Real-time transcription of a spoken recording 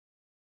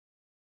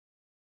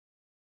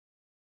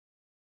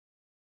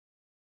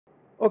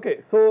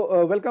Okay,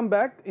 so welcome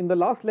back. In the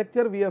last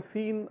lecture, we have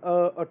seen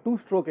a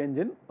two-stroke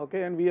engine,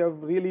 okay, and we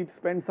have really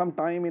spent some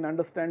time in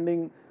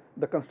understanding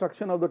the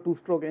construction of the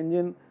two-stroke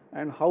engine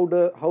and how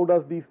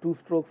does these two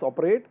strokes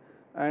operate.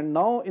 And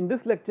now in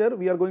this lecture,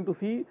 we are going to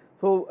see.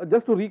 So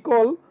just to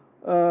recall,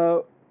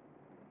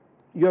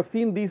 you have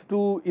seen these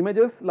two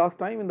images last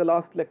time in the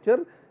last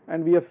lecture,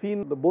 and we have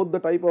seen both the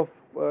type of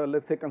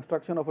let us say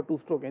construction of a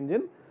two-stroke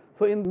engine.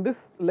 So in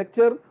this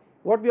lecture,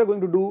 what we are going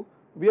to do,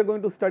 we are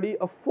going to study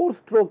a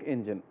four-stroke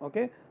engine.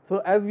 Okay. So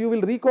as you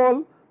will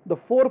recall, the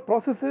four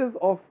processes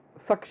of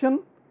suction,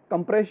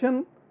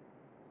 compression,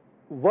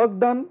 work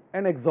done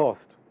and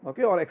exhaust,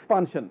 okay, or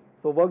expansion.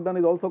 So work done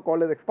is also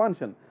called as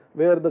expansion,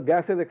 where the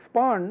gases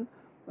expand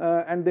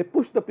and they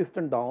push the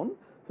piston down.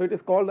 So it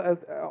is called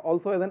as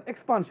also as an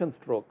expansion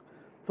stroke.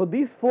 So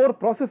these four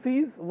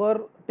processes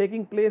were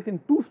taking place in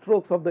two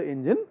strokes of the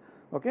engine,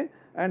 okay,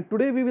 and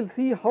today we will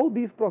see how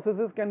these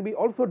processes can be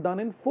also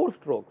done in four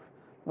strokes.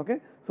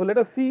 Okay. So let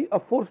us see a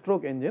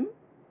four-stroke engine.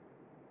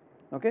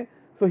 Okay.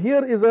 So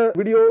here is a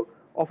video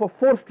of a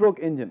four-stroke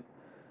engine.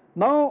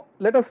 Now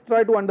let us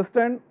try to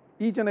understand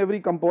each and every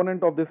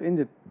component of this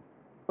engine.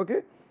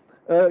 Okay.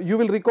 You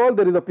will recall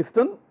there is a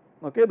piston.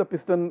 Okay. The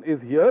piston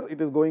is here. It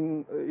is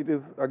going. It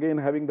is again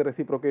having the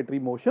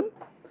reciprocatory motion.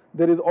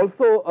 There is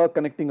also a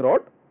connecting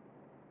rod.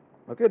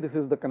 Okay. This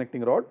is the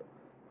connecting rod.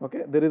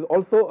 Okay. There is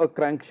also a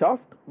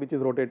crankshaft which is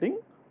rotating.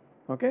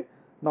 Okay.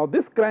 Now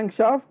this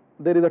crankshaft,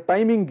 there is a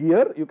timing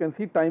gear, you can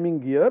see timing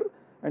gear,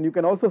 and you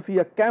can also see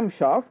a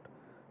camshaft.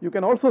 You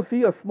can also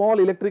see a small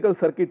electrical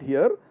circuit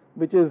here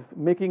which is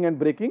making and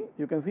breaking,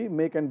 you can see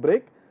make and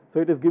break. So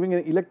it is giving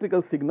an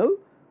electrical signal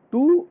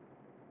to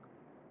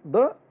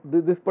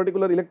this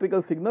particular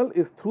electrical signal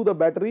is through the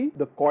battery,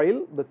 the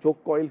coil, the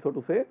choke coil, so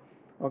to say.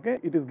 Okay.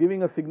 It is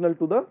giving a signal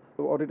to the,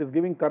 or it is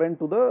giving current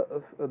to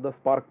the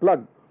spark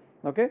plug.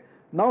 Okay.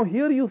 Now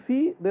here you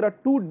see there are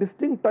two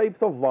distinct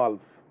types of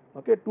valves.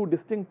 Okay, two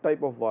distinct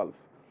type of valves.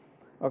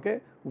 Okay,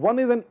 one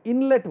is an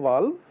inlet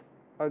valve,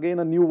 again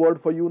a new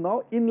word for you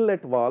now,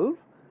 inlet valve,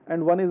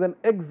 and one is an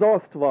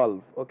exhaust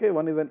valve. Okay,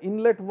 one is an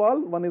inlet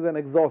valve, one is an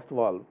exhaust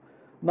valve.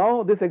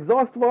 Now this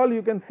exhaust valve,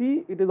 you can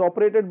see it is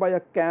operated by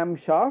a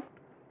camshaft.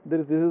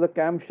 This is the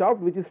camshaft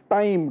which is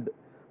timed.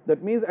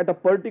 That means at a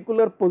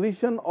particular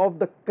position of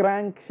the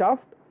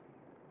crankshaft,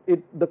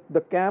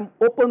 the cam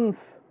opens,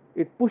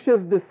 it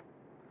pushes this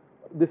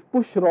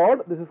push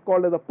rod. This is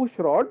called as a push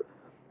rod.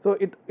 So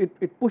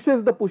it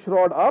pushes the push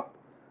rod up,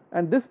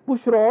 and this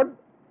push rod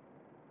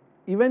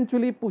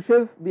eventually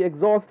pushes the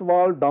exhaust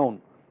valve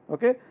down.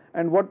 Okay.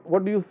 And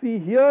what do you see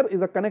here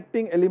is a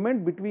connecting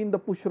element between the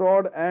push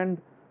rod and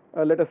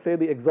let us say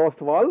the exhaust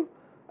valve,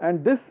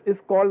 and this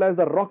is called as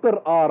the rocker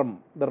arm,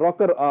 the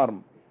rocker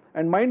arm.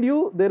 And mind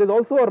you, there is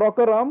also a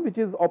rocker arm which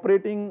is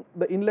operating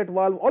the inlet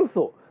valve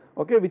also,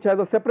 okay, which has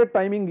a separate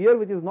timing gear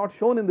which is not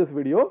shown in this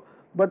video,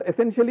 but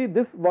essentially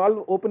this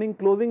valve opening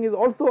closing is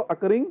also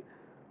occurring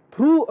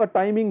through a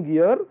timing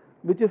gear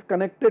which is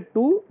connected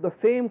to the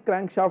same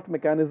crankshaft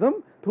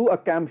mechanism through a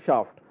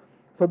camshaft.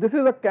 So this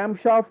is a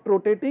camshaft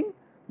rotating,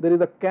 there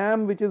is a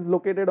cam which is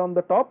located on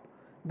the top.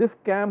 This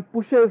cam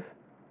pushes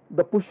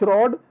the push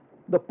rod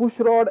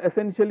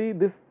essentially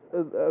this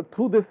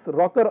through this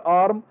rocker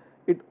arm,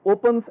 it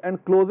opens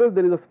and closes.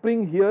 There is a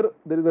spring here,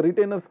 there is a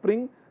retainer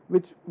spring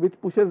which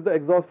pushes the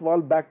exhaust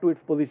valve back to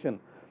its position.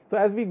 So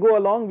as we go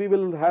along, we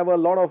will have a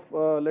lot of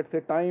let us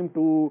say time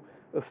to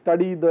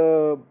study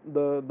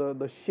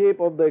the shape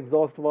of the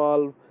exhaust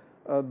valve,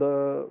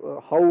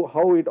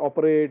 how it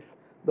operates,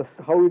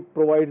 how it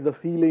provides the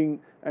sealing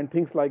and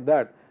things like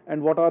that,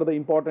 and what are the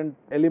important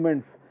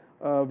elements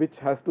which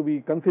has to be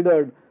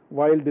considered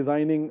while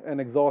designing an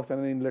exhaust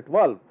and an inlet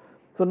valve.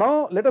 So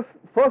now let us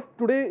first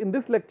today in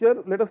this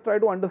lecture, let us try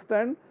to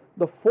understand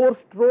the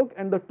four-stroke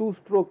and the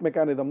two-stroke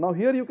mechanism. Now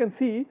here you can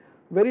see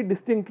very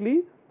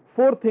distinctly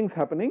four things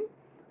happening.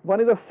 One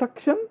is a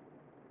suction,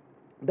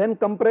 then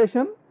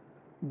compression,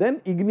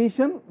 then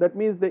ignition. That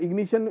means the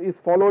ignition is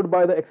followed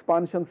by the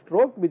expansion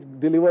stroke which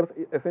delivers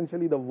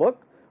essentially the work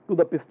to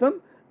the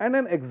piston, and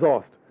an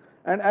exhaust.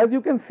 And as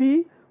you can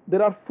see,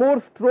 there are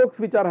four strokes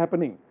which are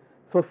happening.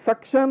 So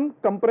suction,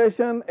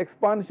 compression,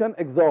 expansion,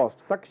 exhaust,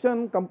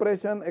 suction,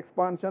 compression,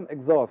 expansion,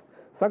 exhaust,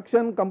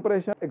 suction,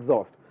 compression,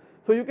 exhaust.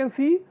 So you can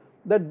see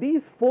that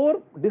these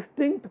four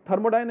distinct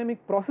thermodynamic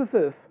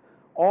processes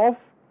of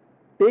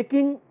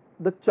taking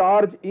the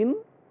charge in,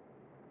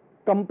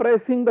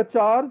 compressing the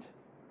charge,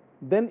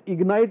 then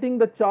igniting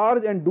the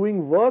charge and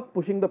doing work,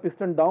 pushing the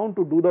piston down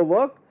to do the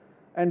work,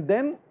 and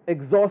then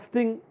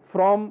exhausting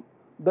from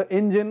the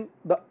engine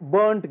the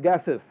burnt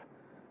gases.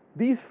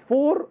 These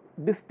four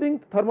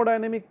distinct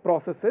thermodynamic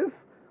processes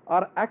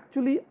are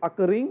actually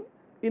occurring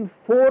in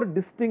four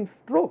distinct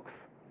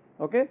strokes.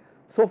 Okay.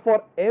 So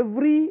for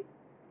every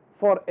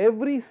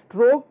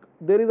stroke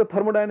there is a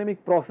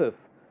thermodynamic process.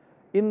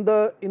 In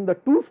the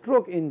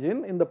two-stroke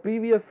engine, in the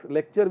previous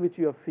lecture which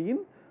you have seen,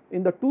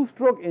 in the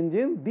two-stroke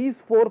engine, these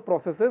four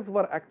processes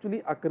were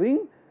actually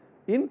occurring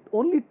in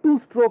only two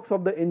strokes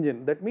of the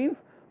engine. That means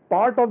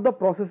part of the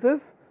processes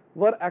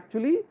were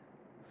actually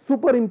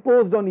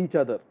superimposed on each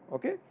other.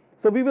 Okay.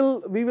 So we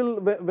will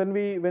when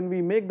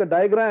we make the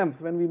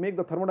diagrams, when we make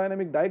the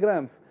thermodynamic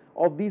diagrams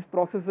of these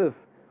processes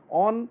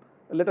on,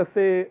 let us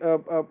say,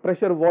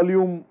 pressure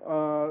volume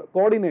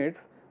coordinates,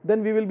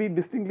 then we will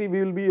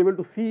be able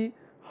to see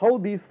how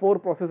these four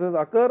processes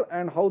occur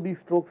and how these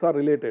strokes are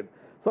related.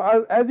 So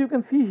as you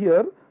can see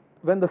here,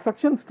 when the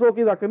suction stroke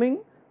is occurring,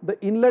 the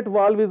inlet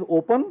valve is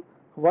open,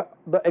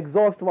 the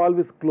exhaust valve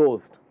is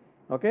closed.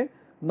 Okay.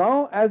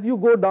 Now as you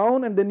go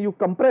down and then you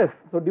compress,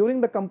 so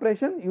during the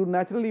compression you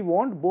naturally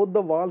want both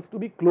the valves to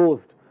be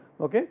closed.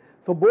 Okay.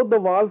 So both the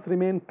valves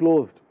remain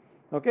closed,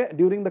 okay,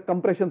 during the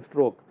compression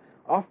stroke.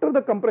 After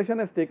the compression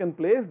has taken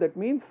place, that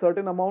means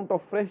certain amount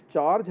of fresh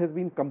charge has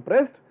been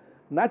compressed.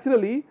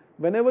 Naturally,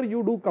 whenever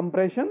you do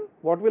compression,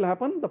 what will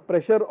happen? The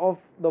pressure of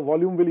the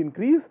volume will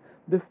increase.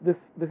 This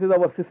is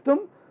our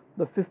system.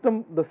 The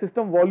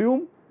system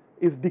volume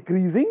is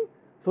decreasing,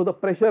 so the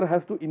pressure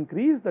has to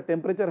increase, the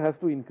temperature has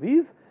to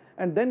increase,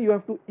 and then you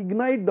have to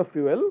ignite the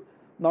fuel.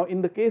 Now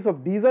in the case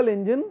of diesel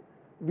engine,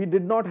 we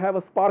did not have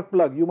a spark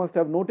plug. You must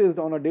have noticed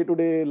on a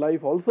day-to-day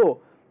life also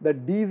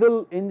that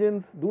diesel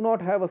engines do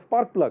not have a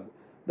spark plug.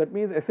 That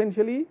means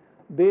essentially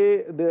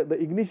the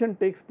ignition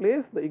takes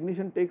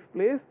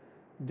place,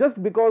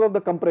 just because of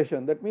the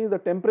compression. That means the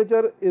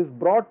temperature is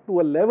brought to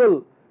a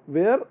level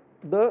where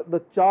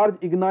the charge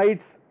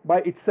ignites by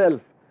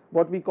itself,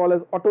 what we call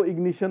as auto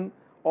ignition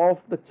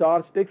of the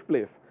charge takes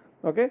place.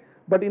 Okay.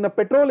 But in a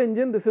petrol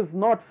engine this is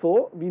not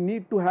so. We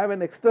need to have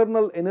an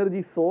external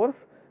energy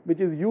source, which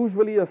is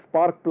usually a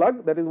spark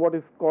plug. That is what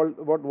is called,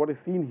 what is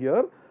seen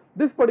here.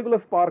 This particular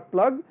spark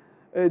plug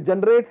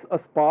generates a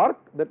spark.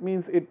 That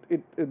means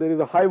there is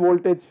a high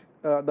voltage,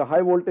 the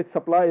high voltage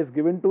supply is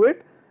given to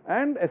it,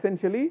 and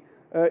essentially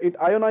it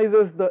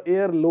ionizes the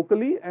air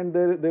locally, and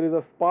there is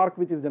a spark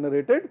which is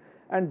generated,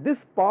 and this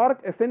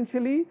spark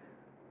essentially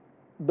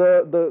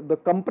the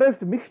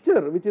compressed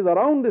mixture which is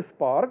around this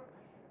spark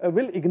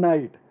will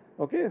ignite.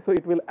 Okay. So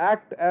it will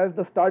act as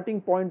the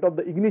starting point of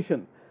the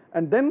ignition,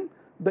 and then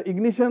the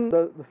ignition,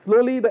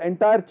 slowly the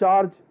entire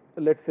charge,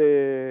 let us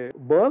say,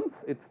 burns,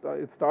 it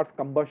starts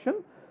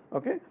combustion.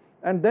 Okay.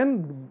 And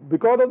then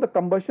because of the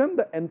combustion,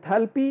 the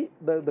enthalpy,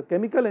 the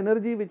chemical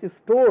energy which is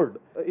stored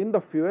in the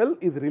fuel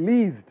is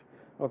released.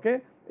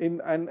 Okay.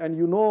 And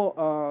you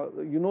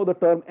know the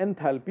term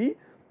enthalpy.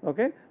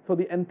 Okay. So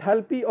the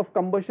enthalpy of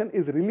combustion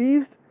is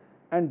released,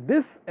 and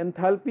this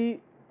enthalpy,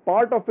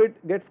 part of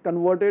it gets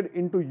converted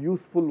into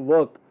useful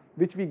work,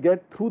 which we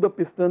get through the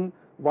piston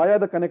via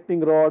the connecting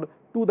rod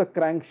to the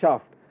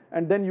crankshaft,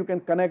 and then you can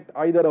connect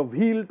either a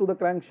wheel to the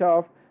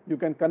crankshaft, you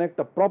can connect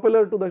a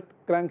propeller to the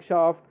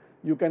crankshaft,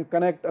 you can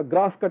connect a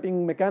grass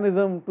cutting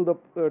mechanism to the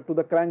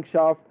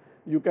crankshaft,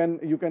 you can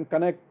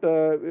connect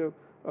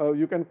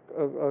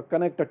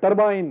connect a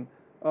turbine,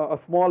 a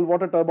small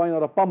water turbine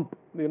or a pump.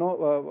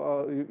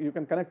 You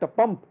can connect a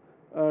pump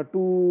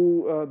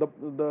to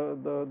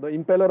the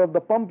impeller of the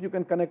pump. You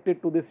can connect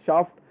it to this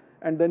shaft,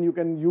 and then you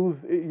can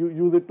use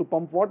it to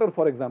pump water,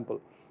 for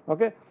example.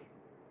 Okay.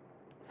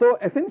 So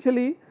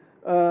essentially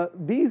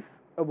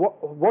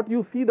what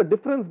you see, the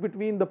difference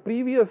between the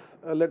previous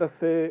let us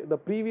say the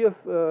previous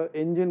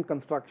engine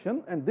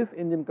construction and this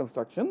engine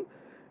construction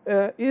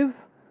is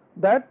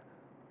that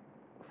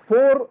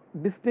 4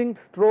 distinct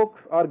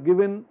strokes are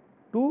given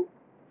to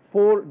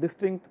 4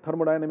 distinct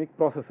thermodynamic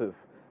processes.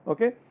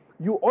 Okay.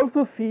 You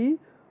also see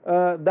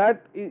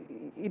that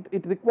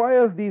it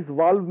requires these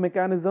valve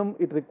mechanism,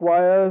 it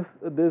requires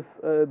this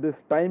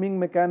timing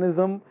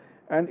mechanism,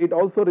 and it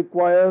also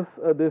requires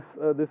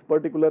this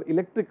particular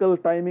electrical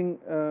timing.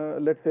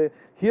 Let's say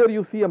here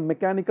you see a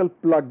mechanical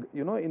plug.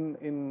 In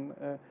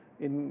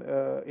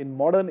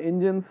modern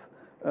engines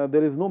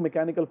there is no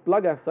mechanical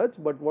plug as such,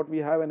 but what we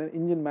have in an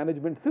engine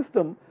management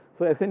system.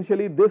 So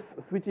essentially this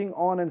switching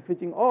on and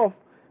switching off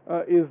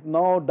is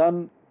now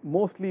done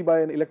mostly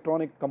by an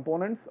electronic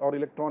components or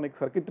electronic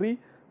circuitry,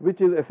 which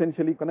is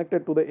essentially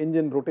connected to the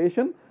engine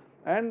rotation,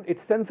 and it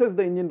senses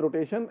the engine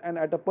rotation, and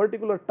at a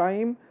particular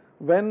time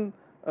when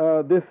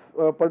this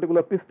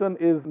particular piston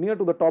is near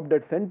to the top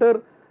dead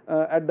center,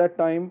 at that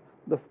time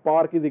the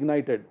spark is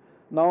ignited.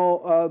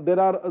 Now there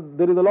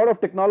is a lot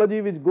of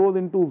technology which goes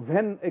into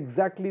when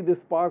exactly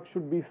this spark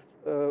should be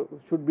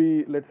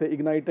let us say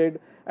ignited,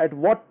 at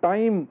what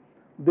time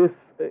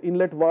this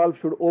inlet valve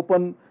should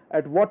open,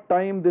 at what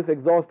time this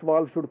exhaust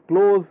valve should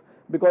close,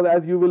 because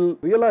as you will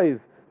realize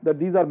that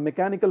these are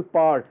mechanical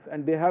parts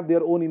and they have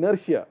their own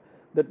inertia.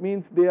 That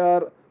means they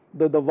are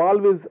the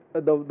valve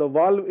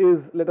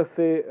is let us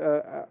say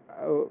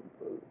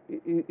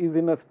is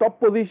in a stop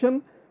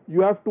position.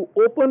 You have to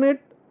open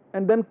it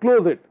and then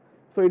close it.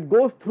 So it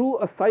goes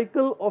through a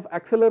cycle of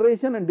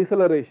acceleration and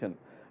deceleration,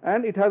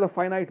 and it has a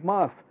finite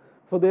mass.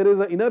 So there is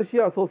an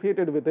inertia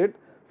associated with it.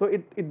 So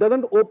it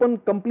doesn't open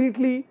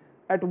completely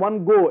at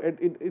one go.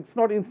 It's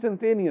not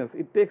instantaneous.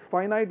 It takes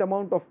finite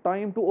amount of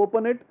time to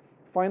open it,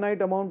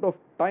 finite amount of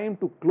time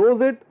to close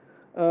it.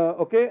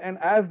 Okay, and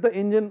as the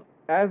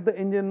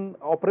engine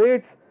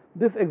operates,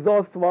 this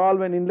exhaust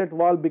valve and inlet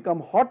valve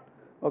become hot.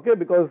 Okay,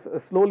 because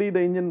slowly the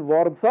engine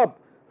warms up.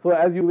 So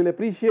as you will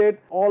appreciate,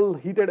 all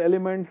heated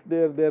elements,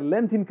 their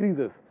length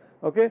increases.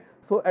 Okay,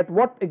 so at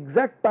what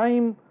exact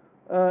time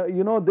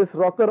this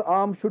rocker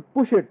arm should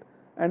push it,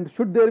 and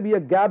should there be a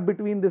gap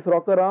between this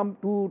rocker arm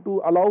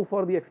to allow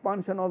for the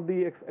expansion of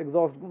the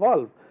exhaust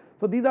valve.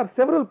 So these are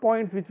several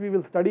points which we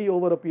will study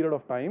over a period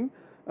of time.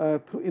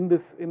 In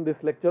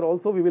this lecture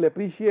also we will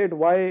appreciate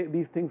why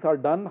these things are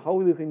done,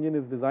 how this engine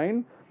is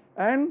designed,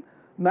 and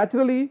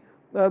naturally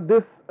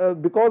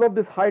because of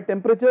this high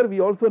temperature we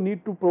also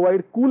need to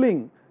provide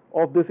cooling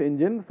of this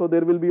engine. So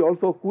there will be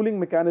also a cooling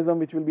mechanism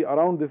which will be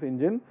around this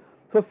engine.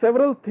 So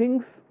several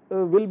things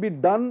will be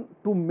done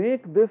to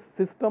make this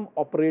system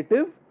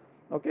operative.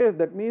 Okay,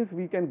 that means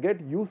we can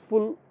get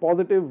useful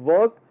positive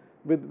work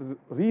with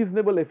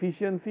reasonable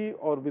efficiency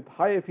or with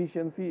high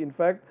efficiency in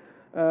fact,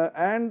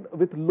 and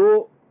with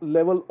low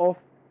level of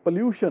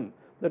pollution.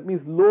 That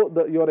means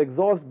your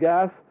exhaust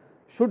gas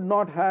should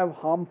not have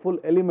harmful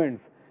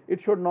elements.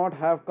 It should not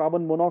have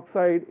carbon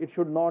monoxide, it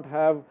should not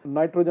have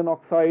nitrogen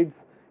oxides,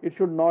 it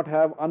should not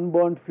have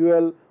unburnt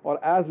fuel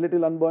or as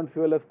little unburnt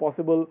fuel as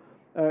possible.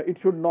 It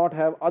should not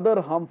have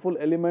other harmful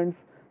elements,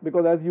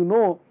 because as you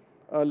know,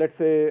 let us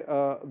say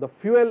the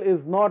fuel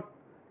is not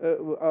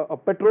a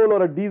petrol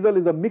or a diesel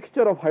is a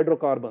mixture of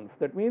hydrocarbons.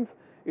 That means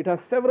it has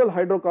several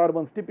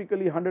hydrocarbons,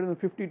 typically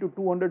 150 to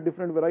 200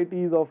 different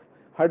varieties of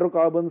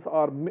hydrocarbons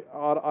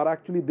are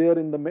actually there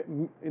in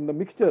the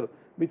mixture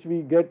which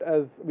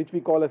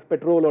we call as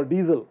petrol or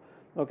diesel.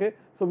 Okay,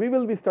 so we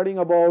will be studying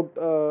about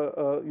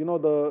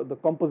the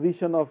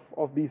composition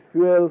of these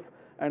fuels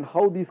and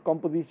how these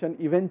composition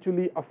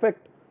eventually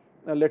affect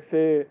let us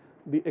say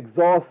the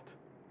exhaust,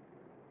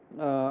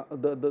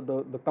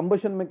 the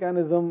combustion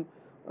mechanism,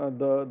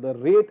 the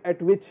rate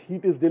at which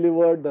heat is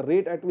delivered, the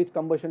rate at which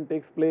combustion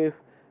takes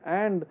place,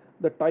 and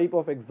the type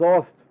of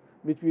exhaust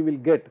which we will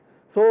get.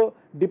 So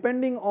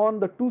depending on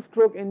the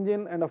 2-stroke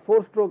engine and a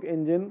 4-stroke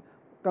engine,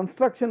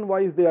 construction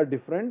wise they are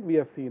different, we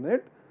have seen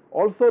it.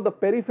 Also the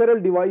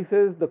peripheral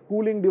devices, the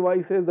cooling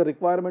devices, the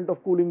requirement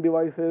of cooling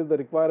devices, the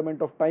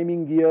requirement of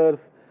timing gears,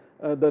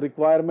 the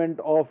requirement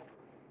of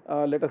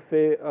let us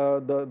say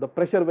the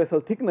pressure vessel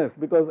thickness,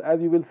 because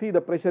as you will see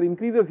the pressure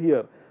increases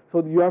here.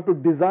 So you have to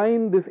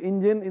design this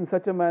engine in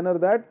such a manner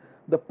that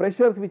the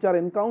pressures which are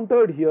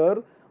encountered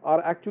here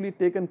are actually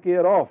taken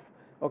care of.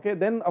 Okay,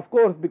 then of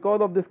course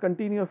because of this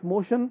continuous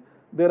motion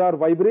there are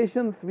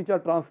vibrations which are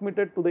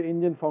transmitted to the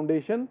engine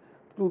foundation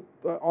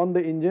on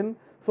the engine.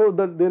 So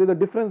there is a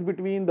difference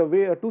between the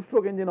way a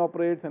 2-stroke engine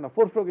operates and a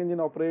 4-stroke engine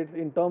operates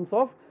in terms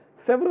of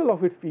several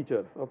of its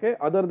features, okay,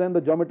 other than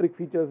the geometric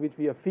features which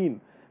we have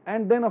seen.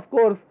 And then of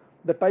course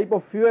the type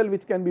of fuel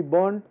which can be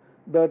burnt,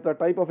 the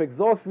type of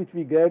exhaust which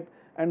we get,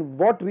 and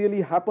what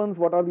really happens,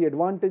 what are the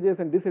advantages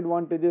and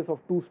disadvantages of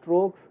 2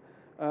 strokes,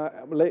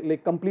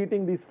 like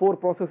completing these 4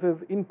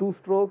 processes in 2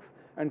 strokes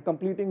and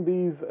completing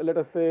these let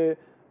us say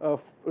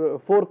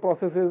 4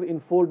 processes in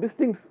 4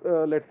 distinct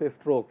let us say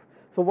strokes.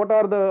 So what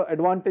are the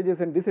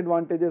advantages and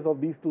disadvantages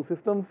of these 2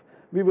 systems,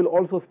 we will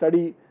also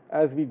study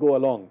as we go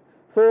along.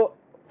 So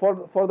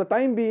for the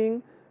time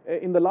being,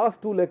 in the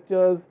last 2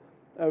 lectures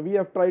we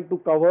have tried to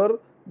cover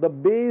the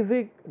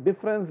basic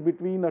difference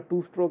between a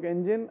 2-stroke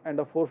engine and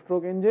a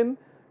 4-stroke engine.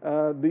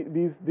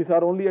 These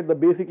are only at the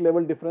basic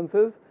level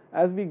differences.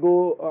 As we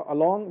go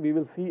along we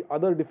will see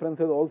other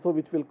differences also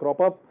which will crop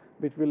up,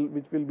 which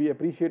will be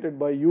appreciated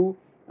by you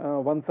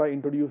once I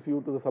introduce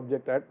you to the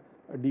subject at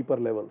deeper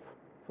levels.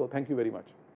 So thank you very much.